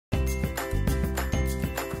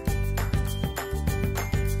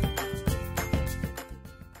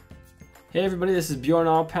Hey everybody, this is Bjorn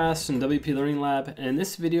Allpass from WP Learning Lab, and in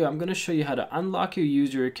this video I'm going to show you how to unlock your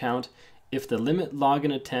user account if the Limit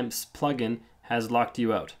Login Attempts plugin has locked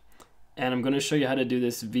you out. And I'm going to show you how to do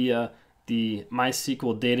this via the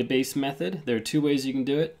MySQL database method. There are two ways you can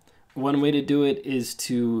do it. One way to do it is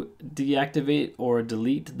to deactivate or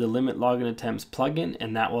delete the Limit Login Attempts plugin,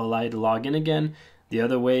 and that will allow you to log in again. The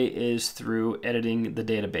other way is through editing the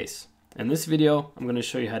database. In this video, I'm going to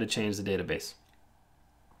show you how to change the database.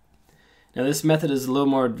 Now this method is a little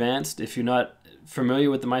more advanced. If you're not familiar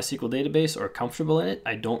with the MySQL database or comfortable in it,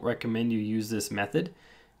 I don't recommend you use this method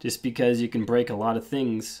just because you can break a lot of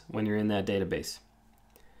things when you're in that database.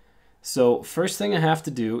 So first thing I have to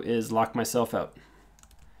do is lock myself out.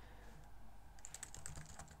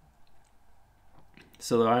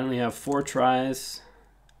 So I only have 4 tries,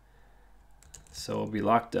 so I'll be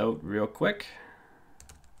locked out real quick.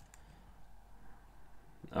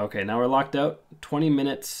 Okay, now we're locked out. 20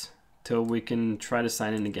 minutes till we can try to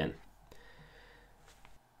sign in again.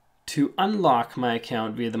 To unlock my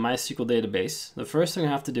account via the MySQL database, the first thing I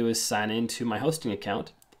have to do is sign into my hosting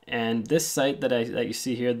account. And this site that you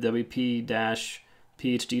see here, wp-phd.com,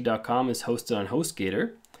 is hosted on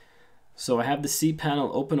HostGator. So I have the cPanel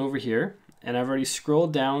open over here, and I've already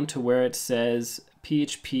scrolled down to where it says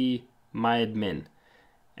PHP MyAdmin.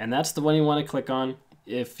 And that's the one you want to click on.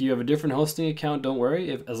 If you have a different hosting account, don't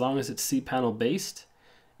worry. As long as it's cPanel based,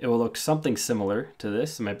 it will look something similar to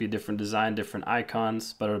this. It might be a different design, different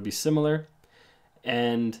icons, but it'll be similar.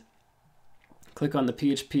 And click on the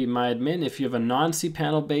PHP MyAdmin. If you have a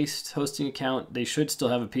non-cPanel based hosting account, they should still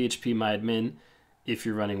have a PHP MyAdmin if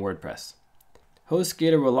you're running WordPress.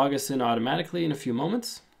 HostGator will log us in automatically in a few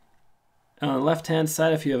moments. And on the left-hand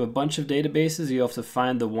side, if you have a bunch of databases, you have to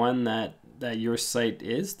find the one that your site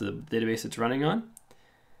is, the database it's running on.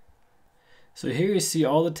 So here you see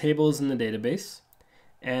all the tables in the database.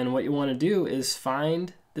 And what you want to do is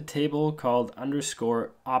find the table called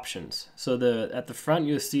 _options. So at the front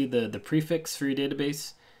you'll see the prefix for your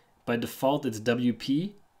database. By default it's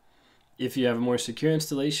WP. If you have a more secure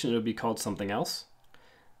installation, it'll be called something else.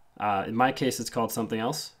 In my case it's called something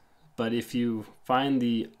else. But if you find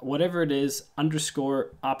the whatever it is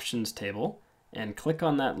 _options table and click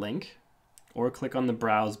on that link, or click on the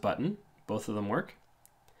browse button, both of them work,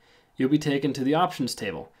 you'll be taken to the options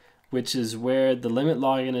table, which is where the Limit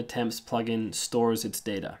Login Attempts plugin stores its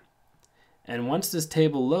data. And once this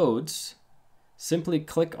table loads, simply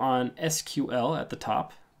click on SQL at the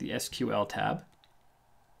top, the SQL tab,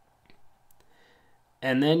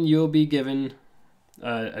 and then you'll be given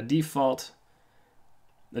a default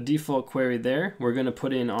query there. We're going to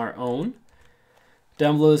put in our own.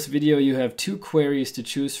 Down below this video you have 2 queries to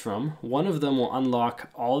choose from. One of them will unlock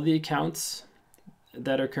all the accounts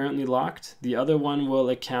that are currently locked. The other one will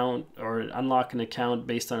unlock an account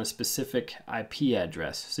based on a specific IP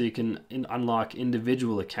address. So you can unlock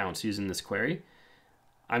individual accounts using this query.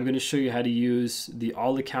 I'm going to show you how to use the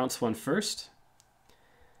all accounts one first.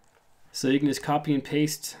 So you can just copy and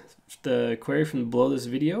paste the query from below this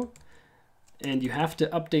video, and you have to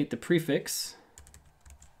update the prefix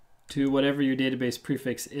to whatever your database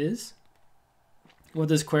prefix is. What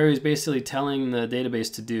this query is basically telling the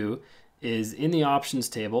database to do is in the options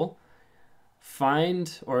table,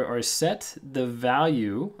 find or set the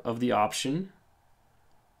value of the option,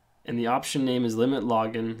 and the option name is Limit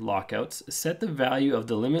Login Lockouts. Set the value of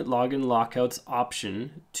the Limit Login Lockouts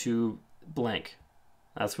option to blank.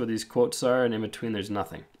 That's where these quotes are, and in between there's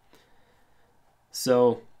nothing.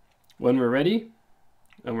 So when we're ready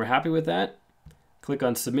and we're happy with that, click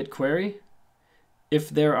on Submit Query.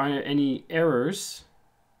 If there are any errors,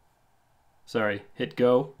 hit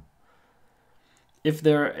Go. If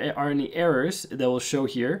there are any errors, they will show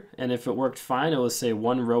here, and if it worked fine, it will say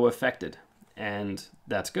 1 row affected, and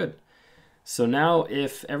that's good. So now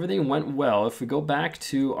if everything went well, if we go back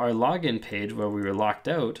to our login page where we were locked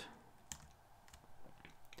out,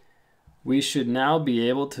 we should now be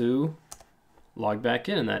able to log back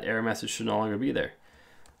in, and that error message should no longer be there.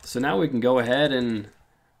 So now we can go ahead and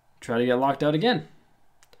try to get locked out again.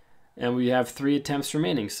 And we have 3 attempts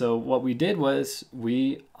remaining. So what we did was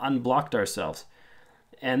we unblocked ourselves.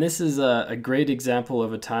 And this is a great example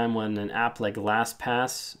of a time when an app like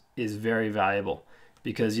LastPass is very valuable,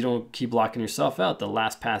 because you don't keep locking yourself out. The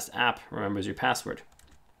LastPass app remembers your password.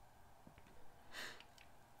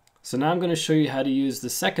 So now I'm going to show you how to use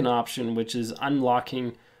the second option, which is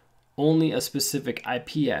unlocking only a specific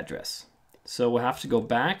IP address. So we'll have to go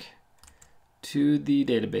back to the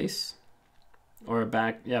database, or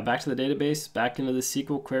back to the database, back into the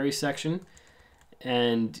SQL query section.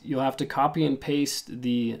 and you'll have to copy and paste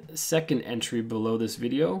the second entry below this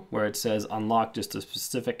video where it says unlock just a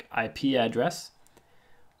specific IP address.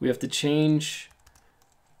 We have to change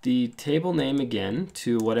the table name again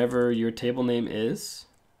to whatever your table name is,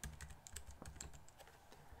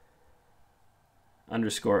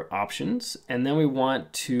 underscore options, and then we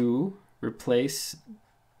want to replace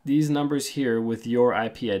these numbers here with your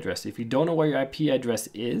IP address. If you don't know where your IP address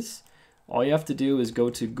is, all you have to do is go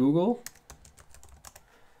to Google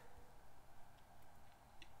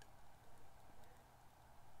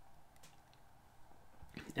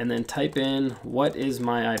and then type in what is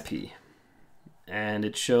my IP, and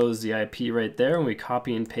it shows the IP right there, and we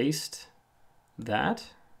copy and paste that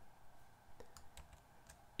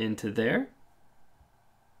into there.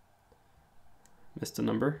 Missed a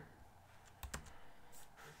number.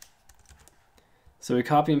 So we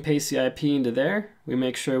copy and paste the IP into there. We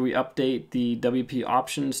make sure we update the WP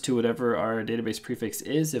options to whatever our database prefix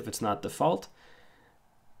is if it's not default.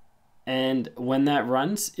 And when that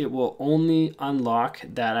runs, it will only unlock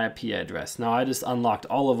that IP address. Now I just unlocked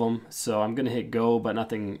all of them, so I'm gonna hit go, but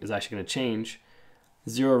nothing is actually gonna change.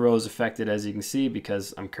 0 rows affected, as you can see,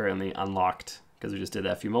 because I'm currently unlocked, because we just did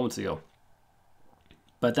that a few moments ago.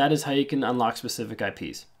 But that is how you can unlock specific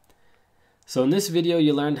IPs. So in this video,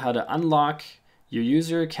 you learned how to unlock your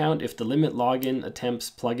user account if the limit login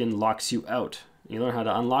attempts plugin locks you out. You learn how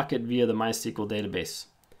to unlock it via the MySQL database.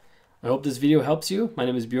 I hope this video helps you. My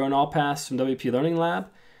name is Bjorn Allpass from WP Learning Lab.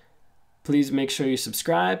 Please make sure you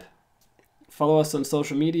subscribe, follow us on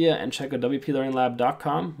social media, and check out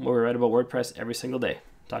wplearninglab.com where we write about WordPress every single day.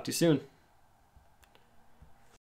 Talk to you soon.